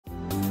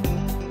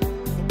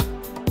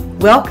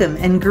Welcome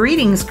and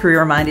greetings,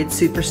 career-minded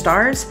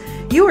superstars.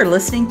 You are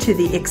listening to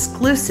the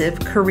exclusive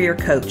Career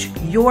Coach,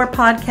 your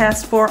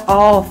podcast for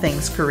all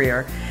things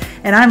career.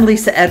 And I'm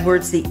Lisa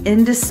Edwards, the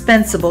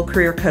indispensable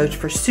career coach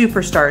for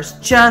superstars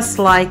just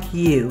like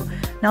you.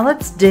 Now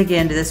let's dig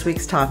into this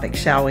week's topic,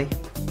 shall we?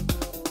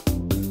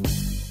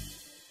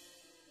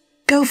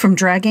 Go from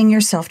dragging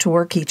yourself to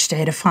work each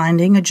day to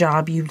finding a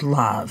job you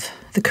love.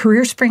 The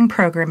Career Spring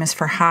program is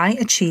for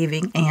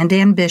high-achieving and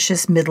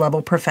ambitious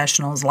mid-level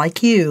professionals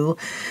like you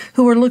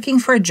who are looking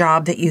for a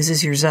job that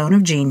uses your zone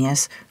of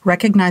genius,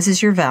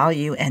 recognizes your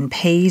value, and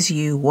pays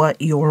you what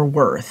you're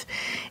worth.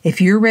 If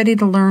you're ready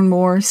to learn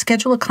more,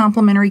 schedule a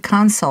complimentary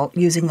consult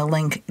using the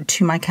link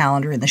to my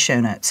calendar in the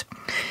show notes.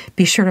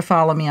 Be sure to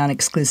follow me on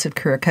Exclusive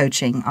Career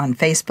Coaching on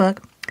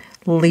Facebook,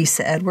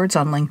 Lisa Edwards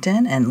on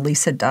LinkedIn, and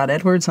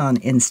Lisa.Edwards on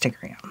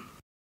Instagram.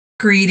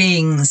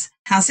 Greetings.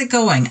 How's it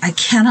going? I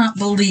cannot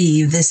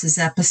believe this is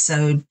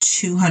episode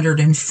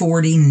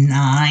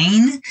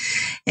 249.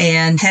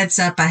 And heads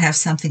up, I have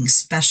something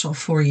special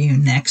for you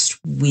next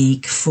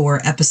week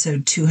for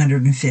episode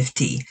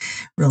 250.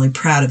 Really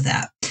proud of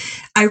that.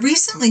 I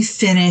recently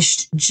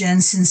finished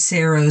Jen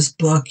Sincero's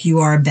book, You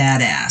Are a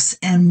Badass.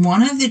 And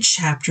one of the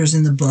chapters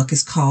in the book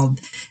is called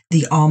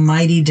The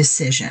Almighty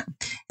Decision.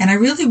 And I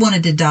really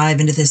wanted to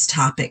dive into this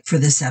topic for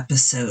this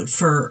episode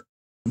for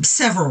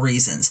several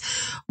reasons.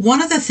 One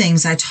of the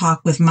things I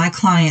talk with my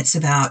clients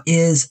about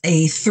is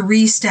a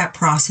 3-step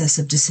process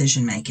of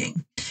decision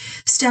making.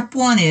 Step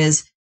 1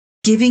 is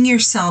giving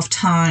yourself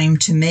time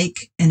to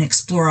make and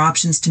explore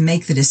options to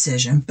make the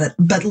decision,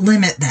 but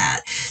limit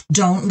that.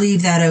 Don't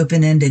leave that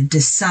open-ended.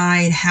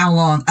 Decide how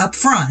long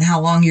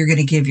you're going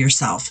to give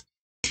yourself.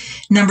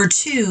 Number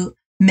 2,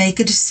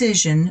 make a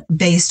decision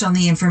based on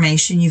the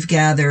information you've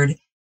gathered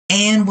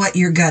and what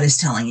your gut is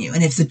telling you.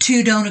 And if the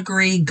two don't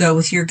agree, go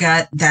with your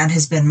gut. That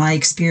has been my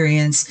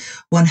experience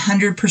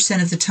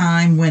 100% of the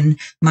time. When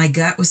my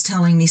gut was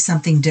telling me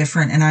something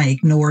different and I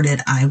ignored it,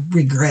 I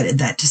regretted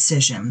that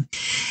decision.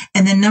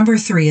 And then number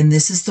 3, and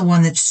this is the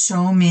one that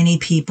so many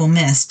people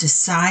miss,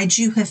 decide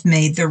you have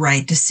made the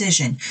right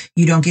decision.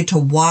 You don't get to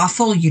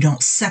waffle. You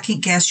don't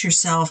second guess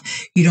yourself.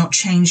 You don't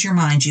change your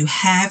mind. You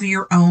have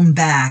your own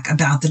back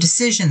about the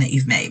decision that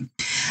you've made.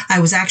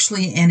 I was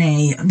actually in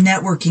a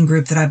networking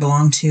group that I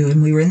belong to,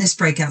 and we were in this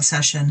breakout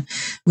session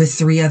with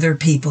 3 other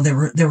people. There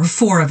were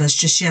 4 of us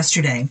just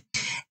yesterday.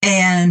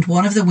 And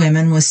one of the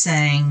women was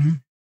saying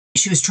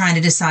she was trying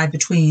to decide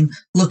between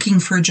looking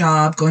for a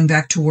job, going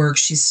back to work.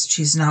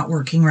 She's not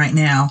working right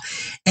now.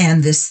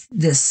 And this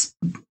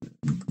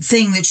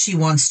thing that she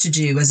wants to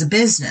do as a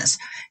business.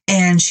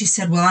 And she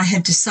said, well, I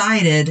had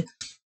decided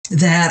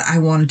that I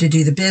wanted to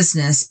do the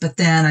business, but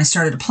then I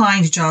started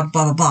applying to jobs,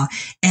 blah, blah, blah.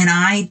 And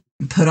I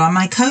put on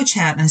my coach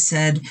hat and I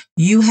said,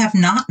 you have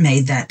not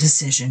made that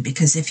decision,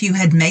 because if you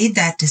had made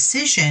that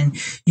decision,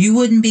 you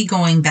wouldn't be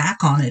going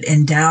back on it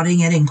and doubting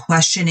it and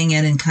questioning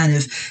it and kind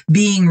of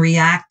being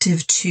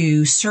reactive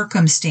to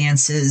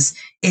circumstances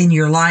in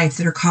your life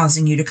that are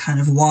causing you to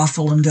kind of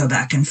waffle and go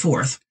back and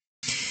forth.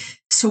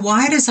 So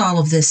why does all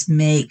of this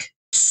make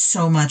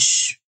so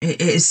much?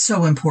 It is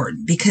so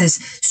important because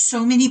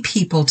so many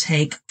people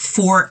take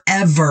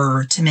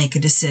forever to make a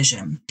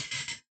decision.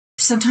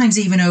 Sometimes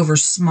even over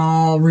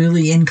small,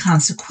 really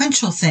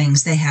inconsequential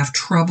things, they have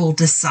trouble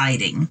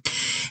deciding.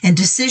 And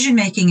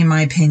decision-making, in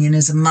my opinion,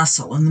 is a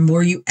muscle. And the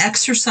more you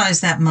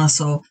exercise that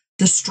muscle,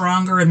 the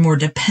stronger and more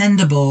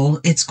dependable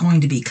it's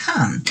going to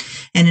become.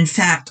 And in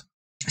fact,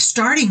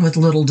 starting with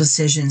little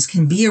decisions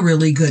can be a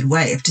really good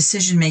way. If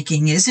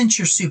decision-making isn't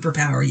your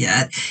superpower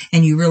yet,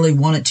 and you really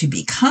want it to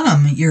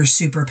become your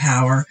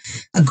superpower,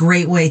 a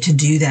great way to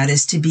do that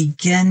is to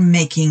begin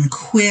making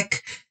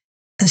quick,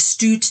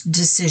 astute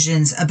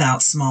decisions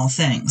about small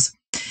things.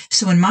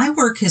 So in my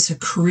work as a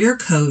career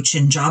coach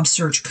and job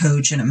search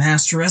coach and a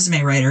master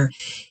resume writer,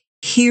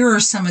 here are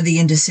some of the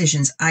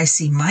indecisions I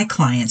see my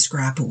clients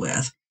grapple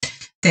with.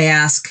 They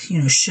ask,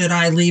 should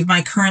I leave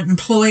my current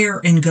employer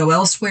and go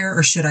elsewhere,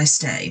 or should I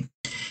stay?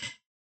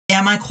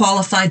 Am I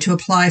qualified to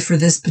apply for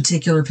this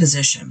particular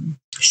position?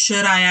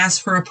 Should I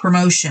ask for a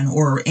promotion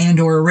or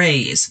a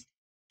raise?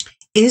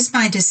 Is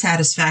my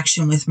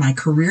dissatisfaction with my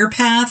career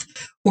path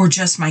or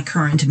just my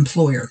current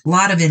employer? A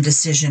lot of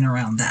indecision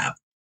around that.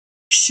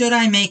 Should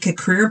I make a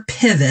career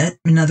pivot?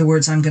 In other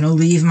words, I'm going to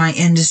leave my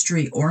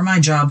industry or my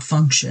job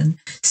function,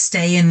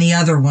 stay in the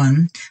other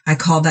one. I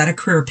call that a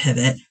career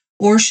pivot.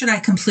 Or should I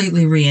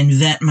completely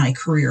reinvent my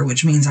career,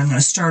 which means I'm going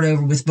to start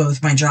over with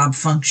both my job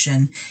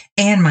function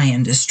and my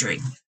industry?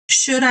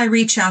 Should I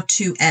reach out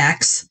to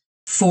X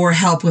for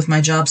help with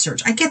my job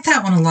search? I get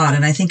that one a lot,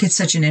 and I think it's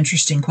such an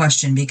interesting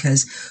question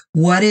because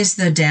what is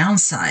the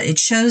downside? It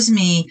shows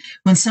me,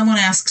 when someone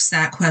asks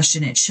that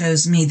question, it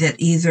shows me that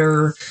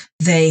either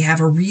they have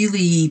a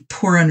really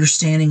poor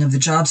understanding of the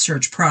job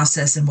search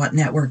process and what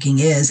networking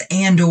is,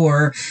 and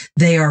or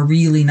they are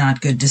really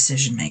not good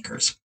decision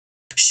makers.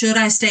 Should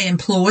I stay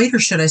employed or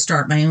should I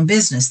start my own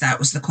business? That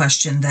was the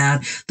question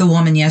that the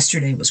woman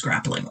yesterday was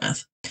grappling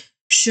with.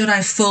 Should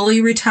I fully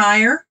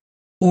retire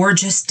or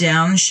just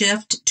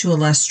downshift to a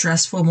less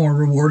stressful, more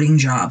rewarding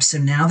job. So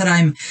now that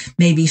I'm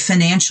maybe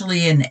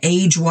financially and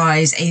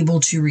age-wise able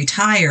to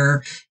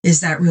retire,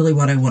 is that really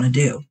what I want to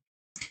do?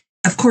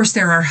 Of course,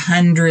 there are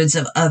hundreds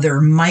of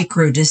other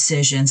micro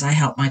decisions I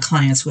help my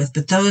clients with,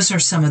 but those are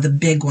some of the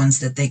big ones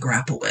that they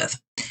grapple with.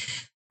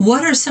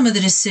 What are some of the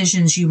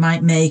decisions you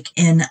might make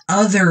in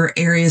other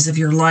areas of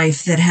your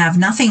life that have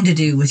nothing to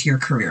do with your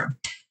career?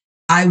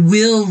 I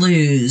will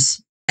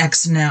lose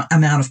X amount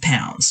of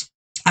pounds.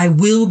 I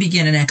will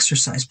begin an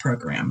exercise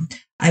program.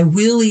 I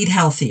will eat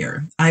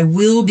healthier. I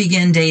will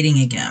begin dating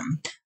again.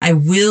 I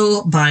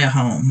will buy a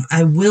home.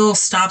 I will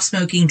stop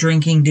smoking,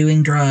 drinking,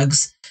 doing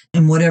drugs,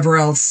 and whatever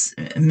else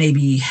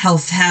maybe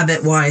health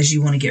habit wise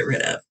you want to get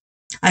rid of.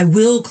 I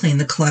will clean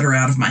the clutter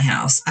out of my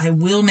house. I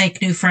will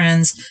make new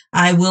friends.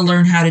 I will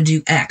learn how to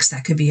do X.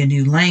 That could be a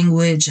new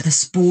language, a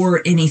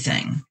sport,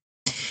 anything.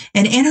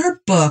 And in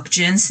her book,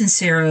 Jen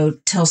Sincero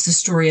tells the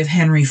story of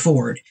Henry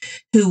Ford,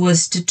 who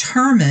was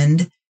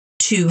determined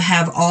to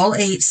have all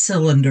 8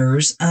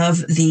 cylinders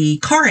of the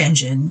car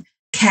engine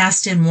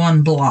cast in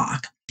one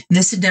block. And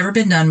this had never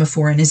been done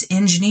before, and his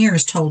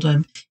engineers told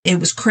him it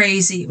was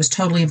crazy, it was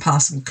totally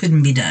impossible,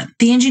 couldn't be done.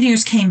 The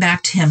engineers came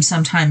back to him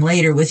sometime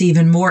later with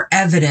even more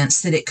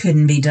evidence that it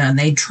couldn't be done.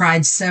 They'd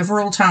tried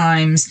several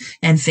times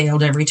and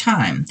failed every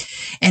time.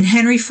 And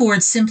Henry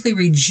Ford simply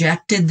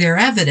rejected their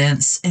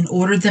evidence and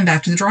ordered them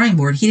back to the drawing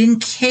board. He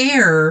didn't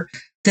care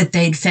that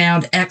they'd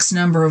found X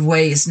number of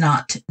ways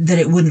that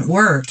it wouldn't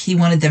work. He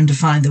wanted them to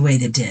find the way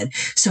that did.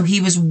 So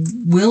he was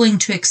willing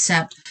to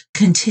accept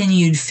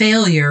continued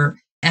failure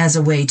as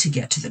a way to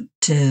get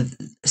to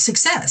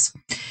success.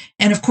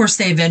 And of course,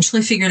 they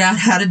eventually figured out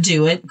how to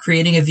do it,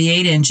 creating a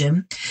V8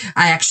 engine.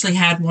 I actually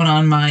had one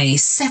on my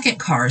second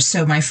car.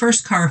 So my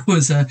first car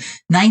was a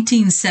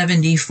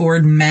 1970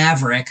 Ford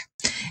Maverick.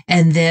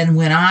 And then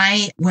when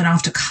I went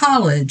off to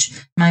college,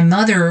 my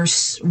mother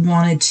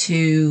wanted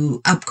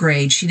to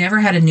upgrade. She never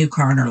had a new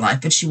car in her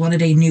life, but she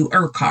wanted a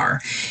newer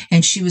car.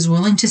 And she was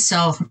willing to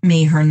sell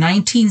me her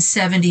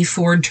 1970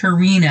 Ford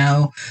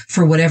Torino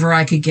for whatever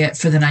I could get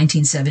for the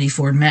 1970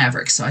 Ford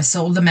Maverick. So I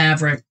sold the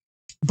Maverick,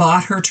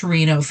 bought her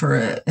Torino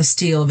for a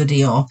steal of a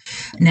deal.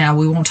 Now,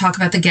 we won't talk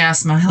about the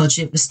gas mileage.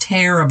 It was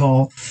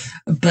terrible,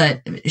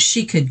 but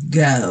she could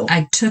go.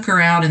 I took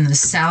her out in the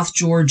South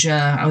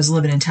Georgia. I was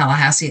living in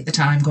Tallahassee at the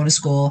time, going to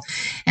school.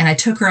 And I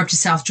took her up to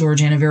South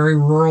Georgia in a very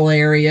rural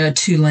area,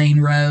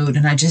 2-lane road.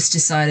 And I just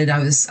decided I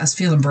was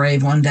feeling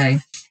brave one day.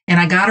 And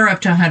I got her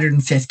up to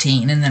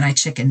 115, and then I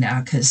chickened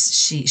out because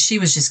she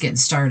was just getting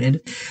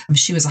started.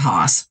 She was a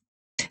hoss.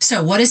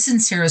 So what is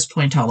Sincero's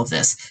point to all of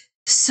this?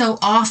 So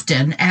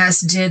often,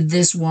 as did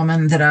this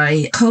woman that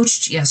I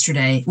coached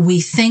yesterday, we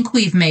think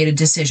we've made a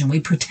decision. We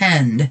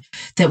pretend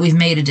that we've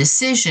made a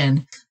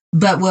decision,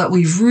 but what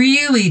we've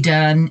really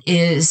done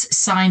is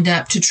signed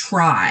up to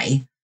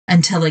try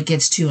until it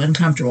gets too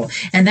uncomfortable.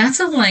 And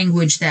that's a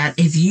language that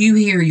if you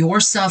hear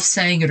yourself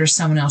saying it or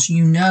someone else,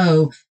 you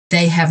know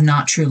they have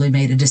not truly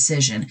made a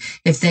decision.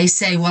 If they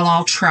say, well,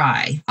 I'll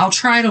try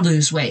to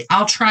lose weight.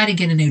 I'll try to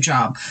get a new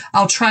job.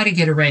 I'll try to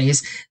get a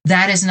raise.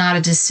 That is not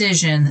a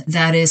decision.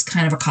 That is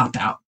kind of a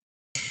cop-out.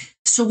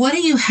 So what do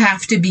you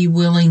have to be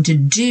willing to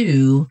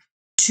do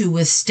to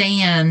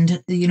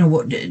withstand,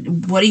 what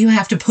do you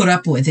have to put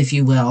up with, if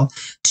you will,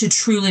 to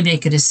truly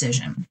make a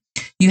decision?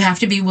 You have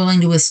to be willing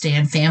to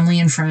withstand family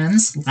and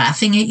friends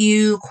laughing at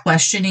you,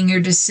 questioning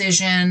your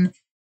decision,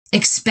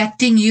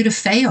 expecting you to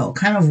fail,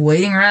 kind of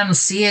waiting around to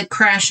see it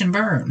crash and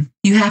burn.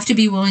 You have to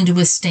be willing to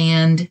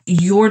withstand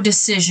your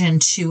decision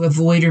to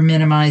avoid or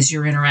minimize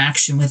your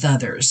interaction with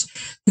others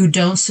who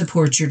don't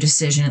support your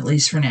decision, at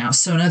least for now.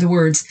 So in other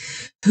words,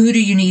 who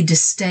do you need to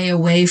stay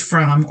away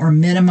from or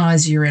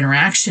minimize your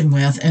interaction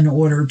with in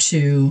order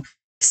to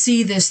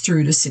see this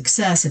through to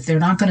success? If they're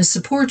not going to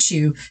support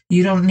you,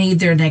 you don't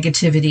need their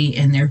negativity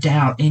and their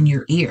doubt in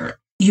your ear.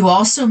 You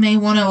also may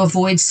want to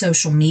avoid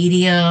social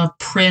media,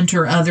 print,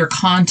 or other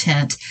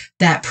content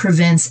that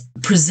presents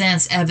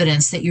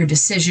evidence that your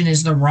decision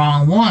is the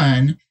wrong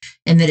one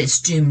and that it's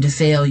doomed to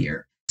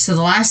failure. So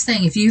the last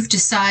thing, if you've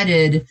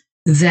decided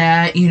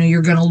that,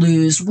 you're going to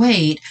lose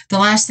weight, the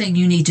last thing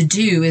you need to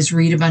do is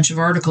read a bunch of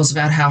articles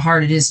about how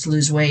hard it is to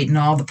lose weight and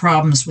all the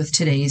problems with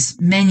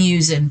today's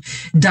menus and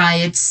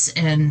diets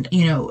and,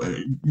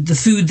 the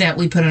food that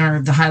we put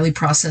in the highly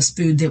processed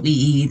food that we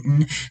eat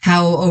and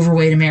how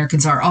overweight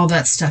Americans are, all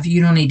that stuff.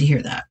 You don't need to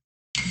hear that.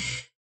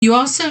 You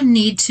also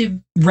need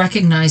to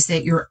recognize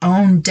that your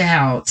own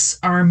doubts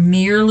are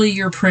merely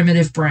your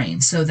primitive brain.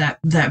 So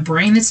that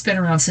brain that's been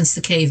around since the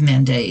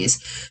caveman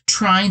days,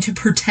 trying to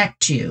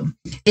protect you,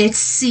 it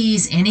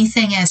sees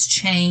anything as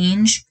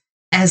change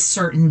as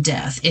certain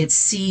death. It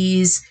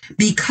sees,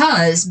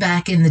 because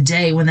back in the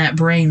day when that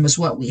brain was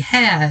what we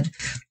had,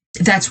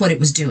 that's what it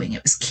was doing.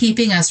 It was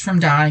keeping us from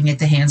dying at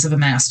the hands of a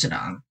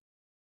mastodon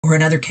or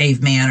another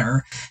caveman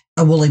or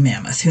a woolly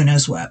mammoth, who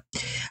knows what.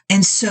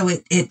 And so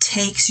it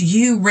takes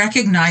you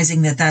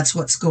recognizing that that's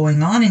what's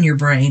going on in your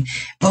brain,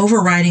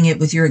 overriding it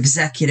with your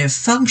executive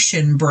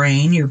function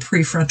brain, your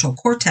prefrontal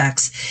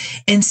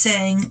cortex, and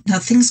saying,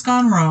 nothing's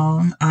gone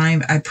wrong.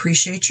 I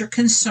appreciate your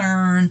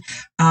concern.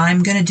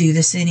 I'm going to do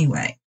this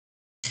anyway.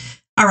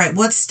 All right,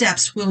 what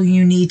steps will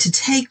you need to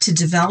take to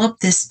develop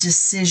this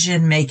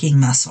decision-making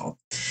muscle?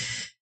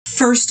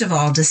 First of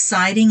all,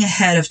 deciding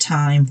ahead of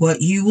time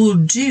what you will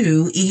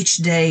do each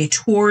day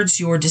towards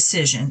your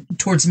decision,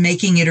 towards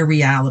making it a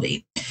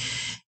reality.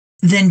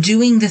 Then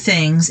doing the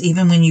things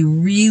even when you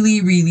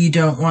really, really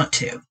don't want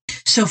to.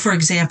 So for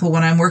example,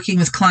 when I'm working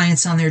with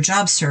clients on their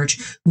job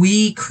search,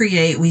 we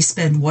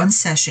spend one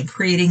session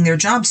creating their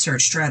job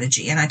search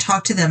strategy. And I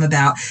talk to them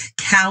about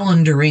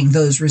calendaring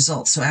those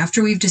results. So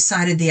after we've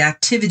decided the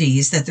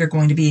activities that they're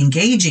going to be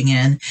engaging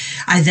in,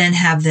 I then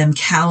have them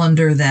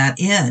calendar that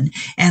in.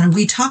 And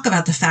we talk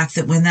about the fact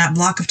that when that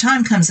block of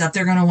time comes up,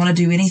 they're going to want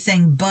to do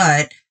anything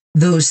but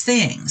those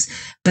things.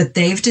 But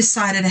they've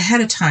decided ahead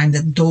of time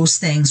that those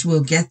things will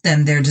get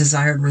them their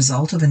desired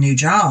result of a new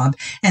job.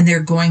 And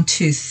they're going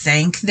to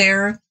thank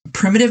their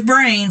primitive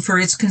brain for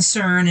its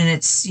concern and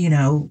its,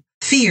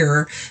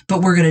 fear,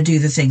 but we're going to do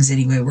the things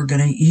anyway. We're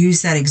going to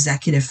use that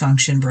executive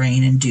function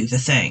brain and do the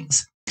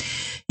things.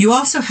 You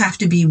also have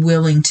to be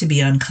willing to be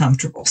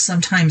uncomfortable,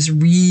 sometimes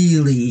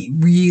really,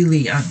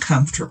 really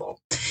uncomfortable.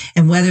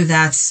 And whether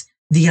that's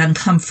the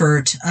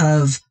uncomfort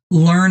of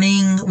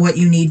learning what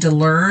you need to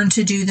learn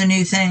to do the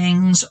new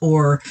things,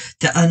 or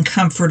the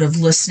uncomfort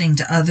of listening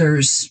to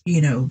others,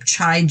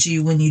 chide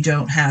you when you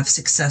don't have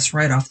success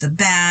right off the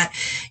bat,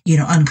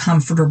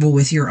 uncomfortable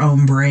with your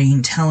own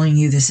brain telling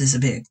you this is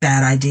a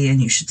bad idea and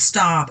you should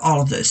stop,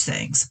 all of those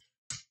things.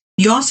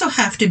 You also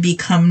have to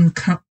become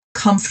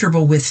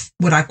comfortable with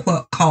what I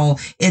call,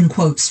 in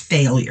quotes,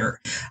 failure,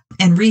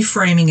 and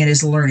reframing it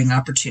as learning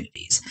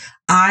opportunities.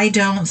 I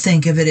don't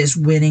think of it as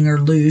winning or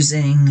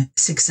losing,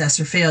 success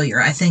or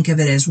failure. I think of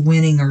it as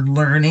winning or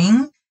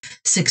learning,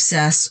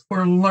 success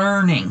or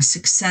learning,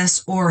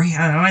 success or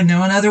I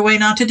know another way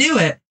not to do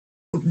it.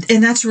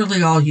 And that's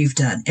really all you've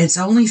done. It's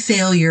only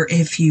failure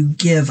if you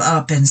give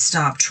up and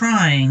stop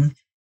trying.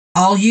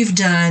 All you've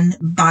done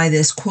by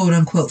this quote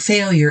unquote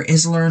failure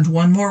is learned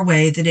one more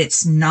way that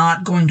it's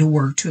not going to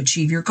work to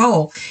achieve your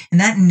goal.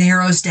 And that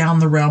narrows down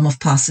the realm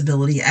of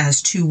possibility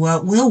as to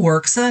what will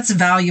work. So that's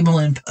valuable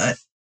input.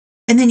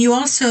 And then you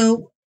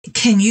also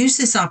can use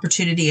this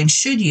opportunity and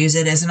should use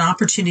it as an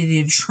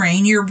opportunity to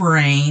train your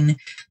brain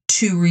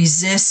to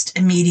resist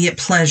immediate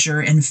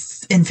pleasure in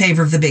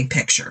favor of the big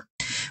picture,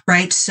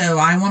 right? So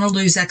I want to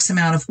lose X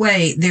amount of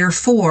weight.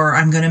 Therefore,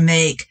 I'm going to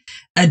make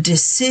a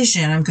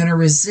decision. I'm going to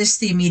resist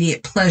the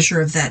immediate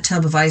pleasure of that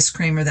tub of ice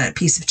cream or that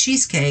piece of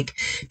cheesecake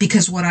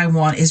because what I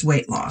want is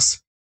weight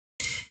loss.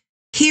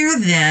 Here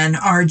then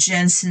are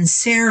Jen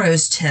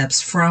Sincero's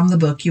tips from the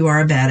book You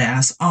Are a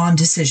Badass on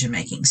decision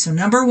making. So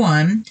number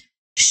one,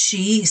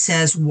 she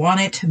says,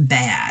 want it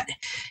bad.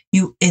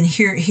 And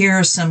here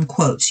are some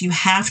quotes. You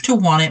have to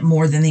want it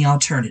more than the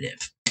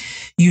alternative.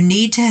 You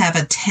need to have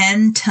a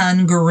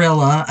 10-ton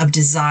gorilla of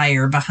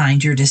desire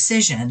behind your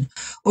decision,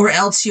 or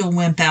else you'll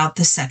wimp out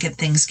the second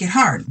things get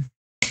hard.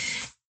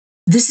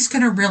 This is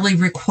going to really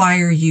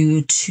require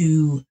you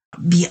to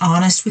be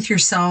honest with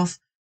yourself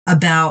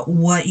about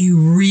what you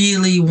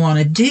really want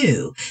to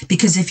do.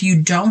 Because if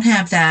you don't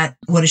have that,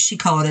 what does she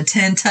call it, a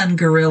 10-ton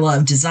gorilla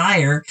of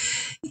desire,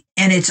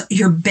 and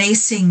you're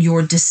basing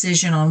your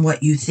decision on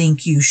what you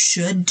think you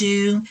should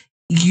do,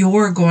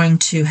 you're going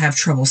to have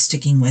trouble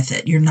sticking with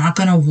it. You're not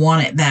going to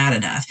want it bad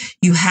enough.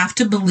 You have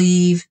to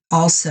believe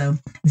also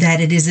that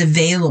it is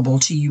available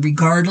to you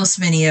regardless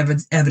of any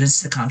evidence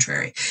to the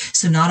contrary.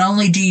 So not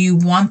only do you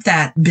want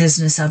that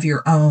business of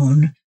your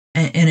own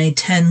in a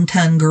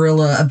 10-ton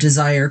gorilla of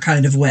desire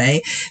kind of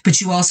way,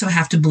 but you also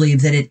have to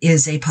believe that it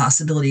is a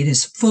possibility. It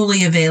is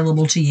fully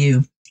available to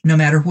you, no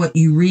matter what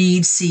you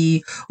read,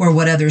 see, or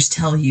what others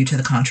tell you to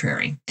the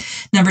contrary.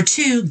 Number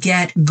two,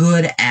 get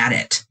good at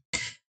it.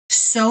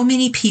 So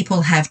many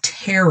people have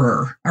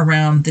terror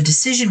around the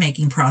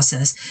decision-making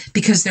process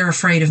because they're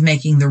afraid of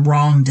making the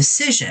wrong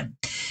decision.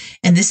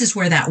 And this is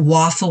where that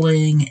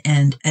waffling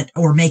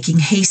or making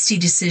hasty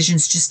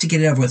decisions just to get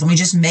it over with. Let me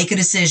just make a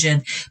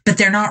decision, but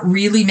they're not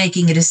really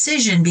making a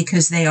decision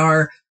because they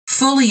are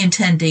fully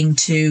intending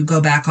to go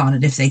back on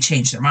it if they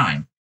change their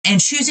mind. And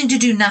choosing to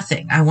do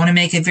nothing. I want to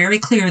make it very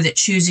clear that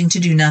choosing to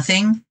do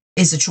nothing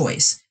is a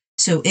choice.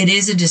 So it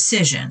is a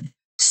decision.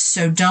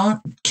 So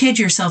don't kid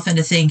yourself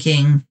into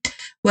thinking,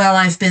 well,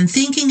 I've been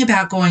thinking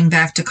about going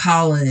back to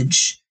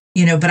college,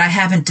 but I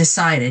haven't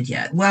decided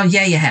yet. Well,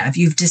 yeah, you have.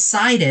 You've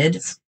decided,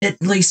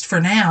 at least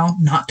for now,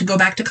 not to go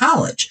back to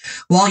college.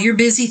 While you're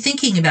busy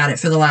thinking about it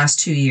for the last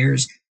 2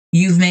 years,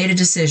 you've made a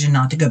decision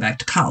not to go back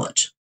to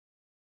college.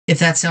 If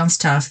that sounds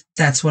tough,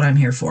 that's what I'm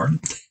here for.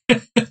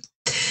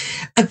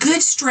 A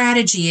good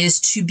strategy is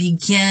to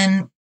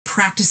begin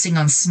practicing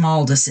on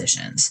small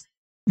decisions,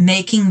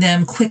 making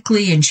them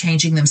quickly and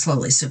changing them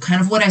slowly. So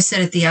kind of what I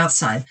said at the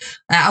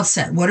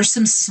outset, what are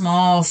some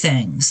small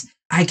things?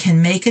 I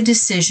can make a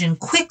decision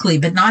quickly,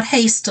 but not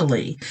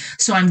hastily.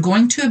 So I'm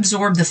going to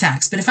absorb the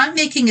facts. But if I'm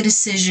making a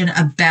decision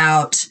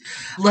about,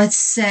 let's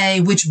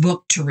say, which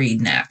book to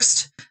read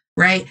next,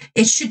 right?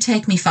 It should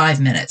take me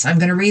 5 minutes. I'm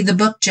going to read the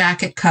book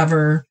jacket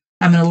cover.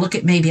 I'm going to look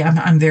at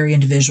I'm very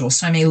individual.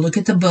 So I may look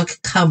at the book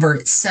cover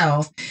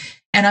itself,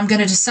 and I'm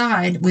going to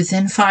decide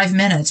within 5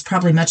 minutes,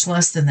 probably much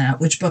less than that,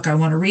 which book I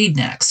want to read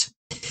next.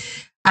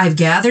 I've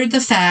gathered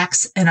the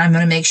facts, and I'm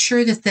going to make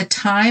sure that the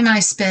time I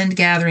spend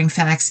gathering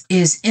facts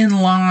is in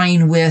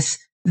line with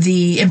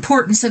the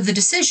importance of the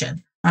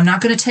decision. I'm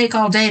not going to take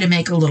all day to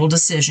make a little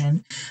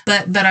decision,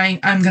 but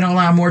I'm going to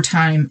allow more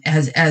time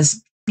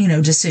as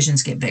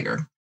decisions get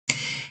bigger.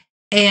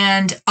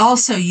 And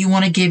also, you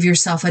want to give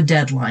yourself a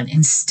deadline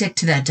and stick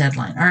to that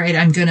deadline. All right,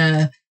 I'm going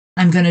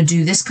to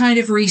do this kind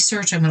of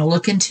research. I'm going to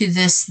look into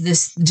this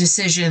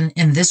decision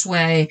in this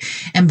way,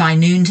 and by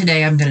noon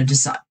today, I'm going to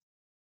decide.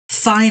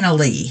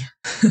 Finally,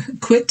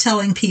 quit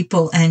telling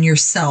people and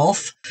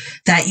yourself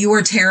that you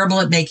are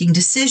terrible at making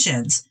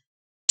decisions.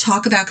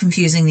 Talk about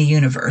confusing the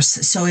universe.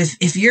 So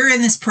if you're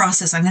in this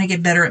process, I'm going to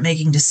get better at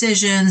making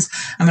decisions.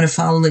 I'm going to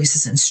follow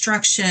Lisa's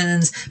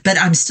instructions, but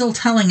I'm still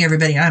telling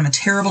everybody I'm a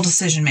terrible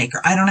decision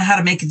maker. I don't know how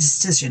to make a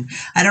decision.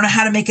 I don't know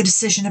how to make a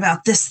decision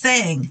about this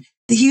thing.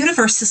 The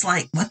universe is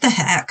like, what the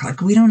heck?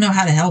 Like, we don't know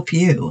how to help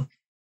you.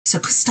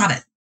 So stop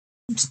it.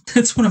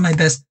 That's one of my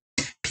best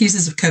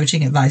pieces of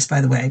coaching advice,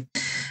 by the way.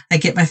 I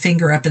get my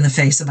finger up in the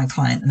face of my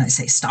client and I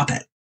say, stop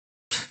it.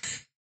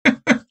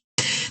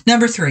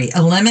 Number 3,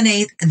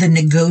 eliminate the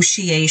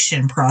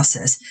negotiation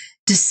process.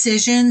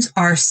 Decisions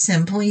are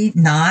simply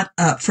not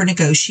up for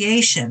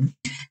negotiation.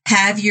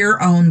 Have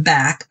your own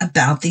back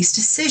about these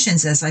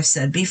decisions, as I've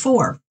said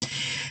before.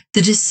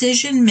 The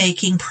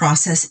decision-making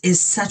process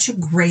is such a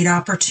great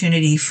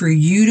opportunity for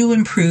you to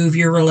improve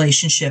your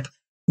relationship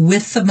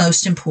with the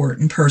most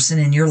important person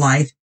in your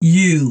life,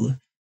 you.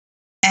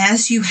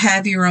 As you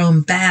have your own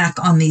back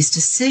on these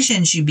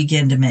decisions you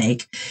begin to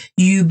make,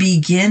 you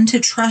begin to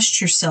trust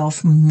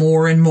yourself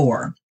more and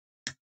more.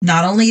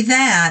 Not only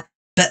that,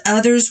 but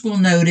others will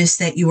notice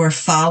that you are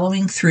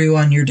following through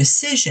on your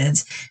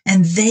decisions,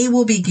 and they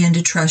will begin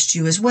to trust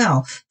you as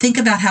well. Think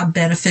about how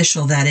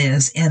beneficial that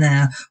is in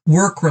a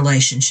work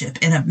relationship,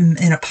 in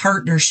a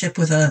partnership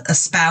with a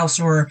spouse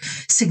or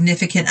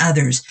significant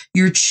others.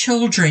 Your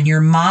children, you're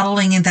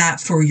modeling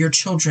that for your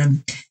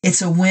children.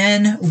 It's a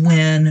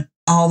win-win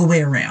all the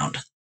way around.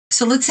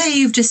 So let's say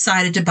you've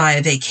decided to buy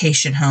a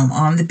vacation home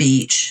on the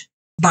beach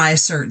by a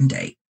certain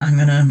date. I'm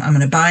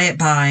gonna buy it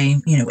by,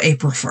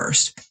 April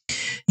 1st.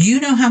 You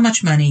know how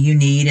much money you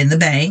need in the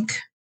bank,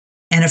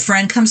 and a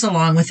friend comes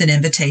along with an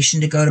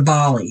invitation to go to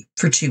Bali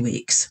for 2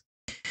 weeks.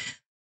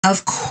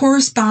 Of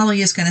course,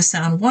 Bali is going to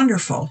sound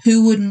wonderful.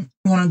 Who wouldn't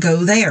want to go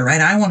there,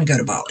 right? I want to go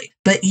to Bali.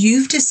 But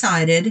you've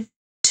decided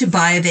to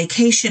buy a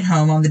vacation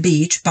home on the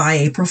beach by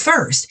April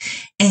 1st.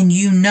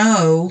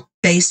 And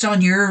based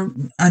on your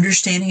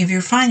understanding of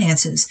your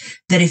finances,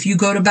 that if you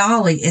go to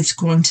Bali, it's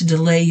going to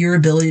delay your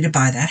ability to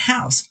buy that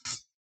house.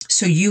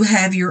 So you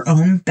have your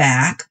own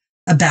back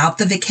about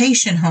the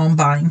vacation home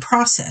buying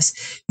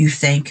process. You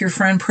thank your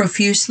friend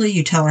profusely.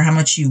 You tell her how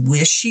much you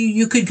wish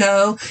you could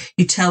go.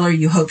 You tell her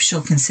you hope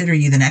she'll consider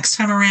you the next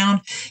time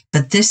around.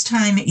 But this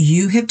time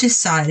you have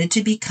decided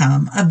to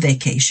become a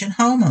vacation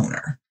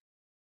homeowner.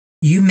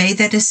 You made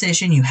that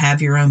decision. You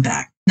have your own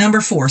back.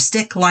 Number 4,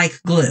 stick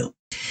like glue.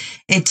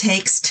 It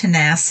takes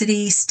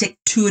tenacity,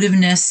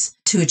 stick-to-itiveness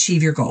to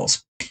achieve your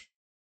goals.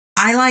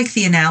 I like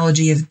the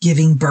analogy of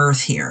giving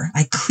birth here.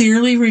 I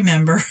clearly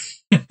remember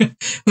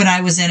when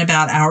I was in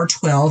about hour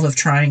 12 of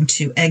trying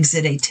to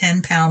exit a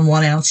 10-pound,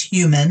 1-ounce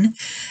human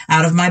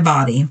out of my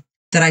body,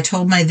 that I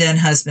told my then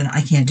husband,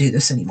 I can't do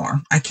this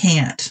anymore. I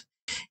can't.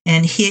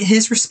 And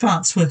his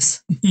response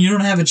was, you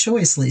don't have a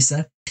choice,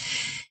 Lisa.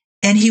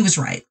 And he was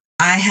right.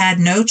 I had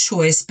no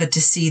choice but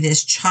to see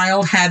this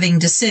child-having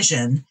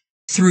decision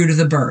through to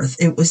the birth.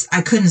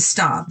 I couldn't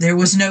stop. There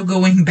was no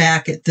going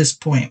back at this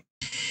point.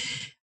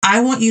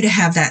 I want you to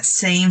have that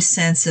same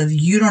sense of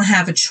you don't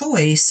have a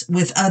choice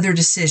with other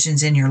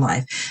decisions in your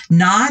life,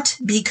 not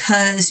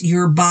because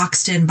you're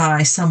boxed in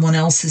by someone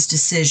else's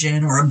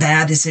decision or a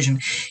bad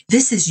decision.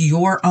 This is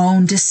your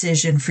own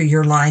decision for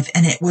your life,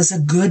 and it was a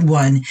good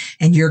one,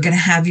 and you're going to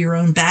have your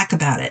own back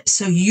about it.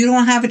 So you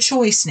don't have a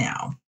choice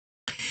now.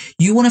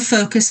 You want to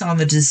focus on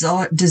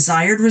the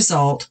desired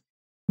result.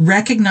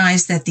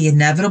 Recognize that the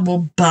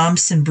inevitable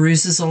bumps and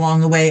bruises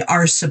along the way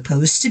are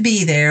supposed to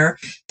be there.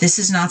 This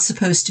is not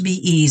supposed to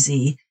be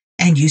easy,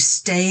 and you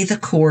stay the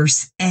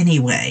course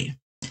anyway.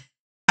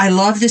 I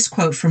love this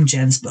quote from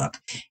Jen's book.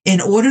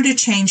 In order to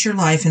change your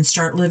life and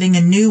start living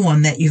a new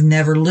one that you've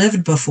never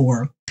lived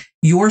before,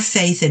 your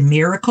faith in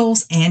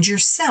miracles and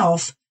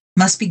yourself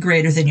must be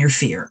greater than your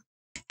fear.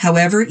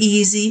 However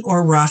easy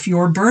or rough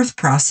your birth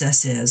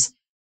process is,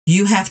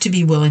 you have to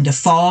be willing to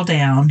fall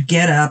down,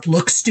 get up,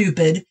 look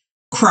stupid,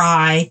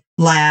 cry,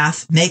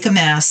 laugh, make a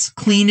mess,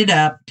 clean it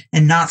up,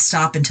 and not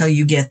stop until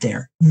you get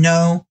there,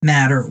 no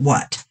matter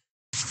what.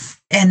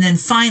 And then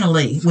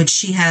finally, which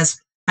she has,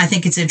 I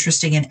think it's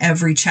interesting in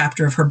every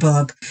chapter of her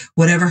book,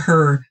 whatever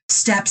her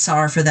steps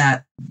are for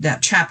that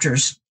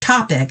chapter's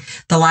topic,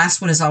 the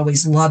last one is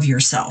always love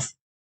yourself.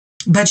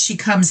 But she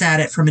comes at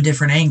it from a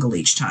different angle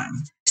each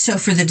time. So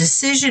for the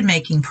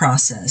decision-making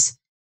process,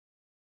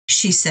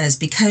 she says,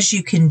 because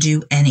you can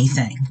do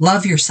anything.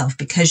 Love yourself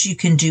because you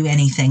can do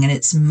anything. And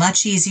it's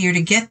much easier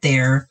to get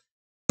there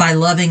by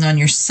loving on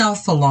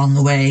yourself along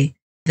the way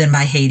than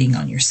by hating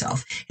on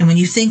yourself. And when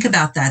you think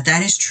about that,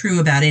 that is true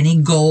about any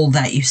goal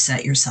that you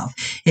set yourself.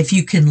 If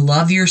you can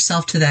love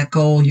yourself to that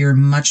goal, you're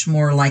much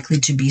more likely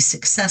to be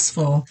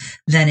successful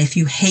than if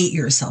you hate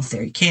yourself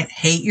there. You can't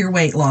hate your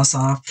weight loss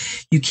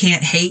off. You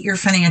can't hate your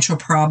financial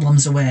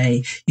problems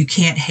away. You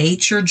can't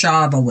hate your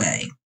job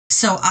away.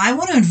 So I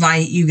want to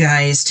invite you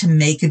guys to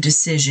make a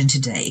decision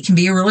today. It can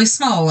be a really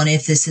small one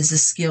if this is a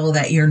skill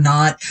that you're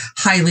not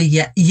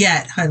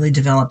yet highly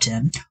developed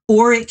in,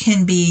 or it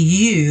can be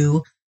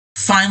you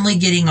finally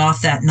getting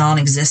off that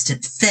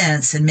non-existent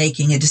fence and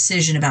making a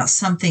decision about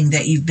something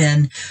that you've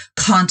been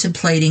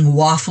contemplating,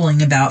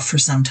 waffling about for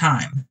some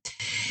time.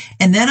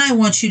 And then I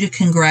want you to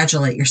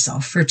congratulate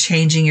yourself for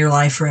changing your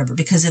life forever,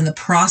 because in the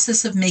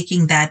process of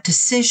making that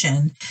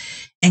decision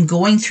and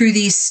going through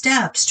these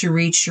steps to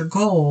reach your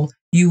goal,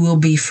 you will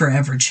be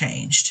forever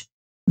changed.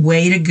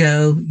 Way to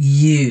go,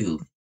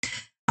 you.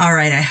 All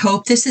right, I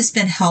hope this has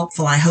been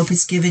helpful. I hope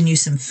it's given you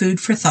some food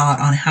for thought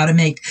on how to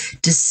make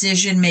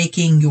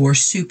decision-making your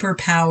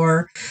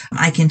superpower.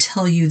 I can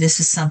tell you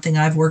this is something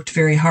I've worked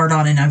very hard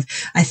on, and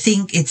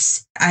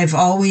I've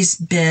always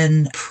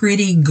been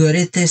pretty good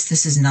at this.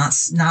 This is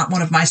not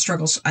one of my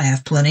struggles. I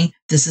have plenty.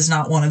 This is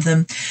not one of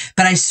them,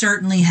 but I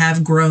certainly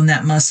have grown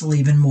that muscle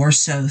even more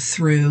so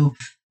through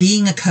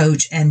being a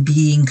coach and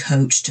being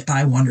coached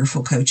by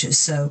wonderful coaches.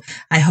 So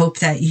I hope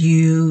that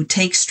you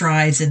take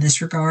strides in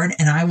this regard,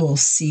 and I will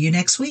see you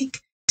next week.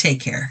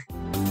 Take care.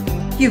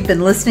 You've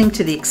been listening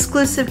to The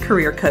Exclusive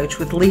Career Coach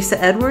with Lisa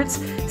Edwards,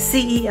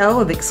 CEO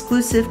of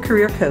Exclusive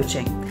Career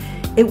Coaching.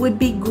 It would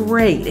be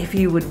great if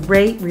you would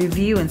rate,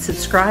 review, and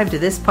subscribe to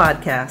this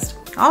podcast.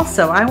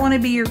 Also, I want to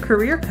be your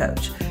career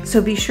coach,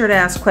 so be sure to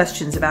ask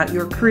questions about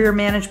your career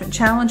management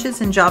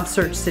challenges and job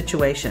search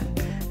situation.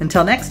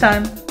 Until next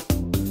time.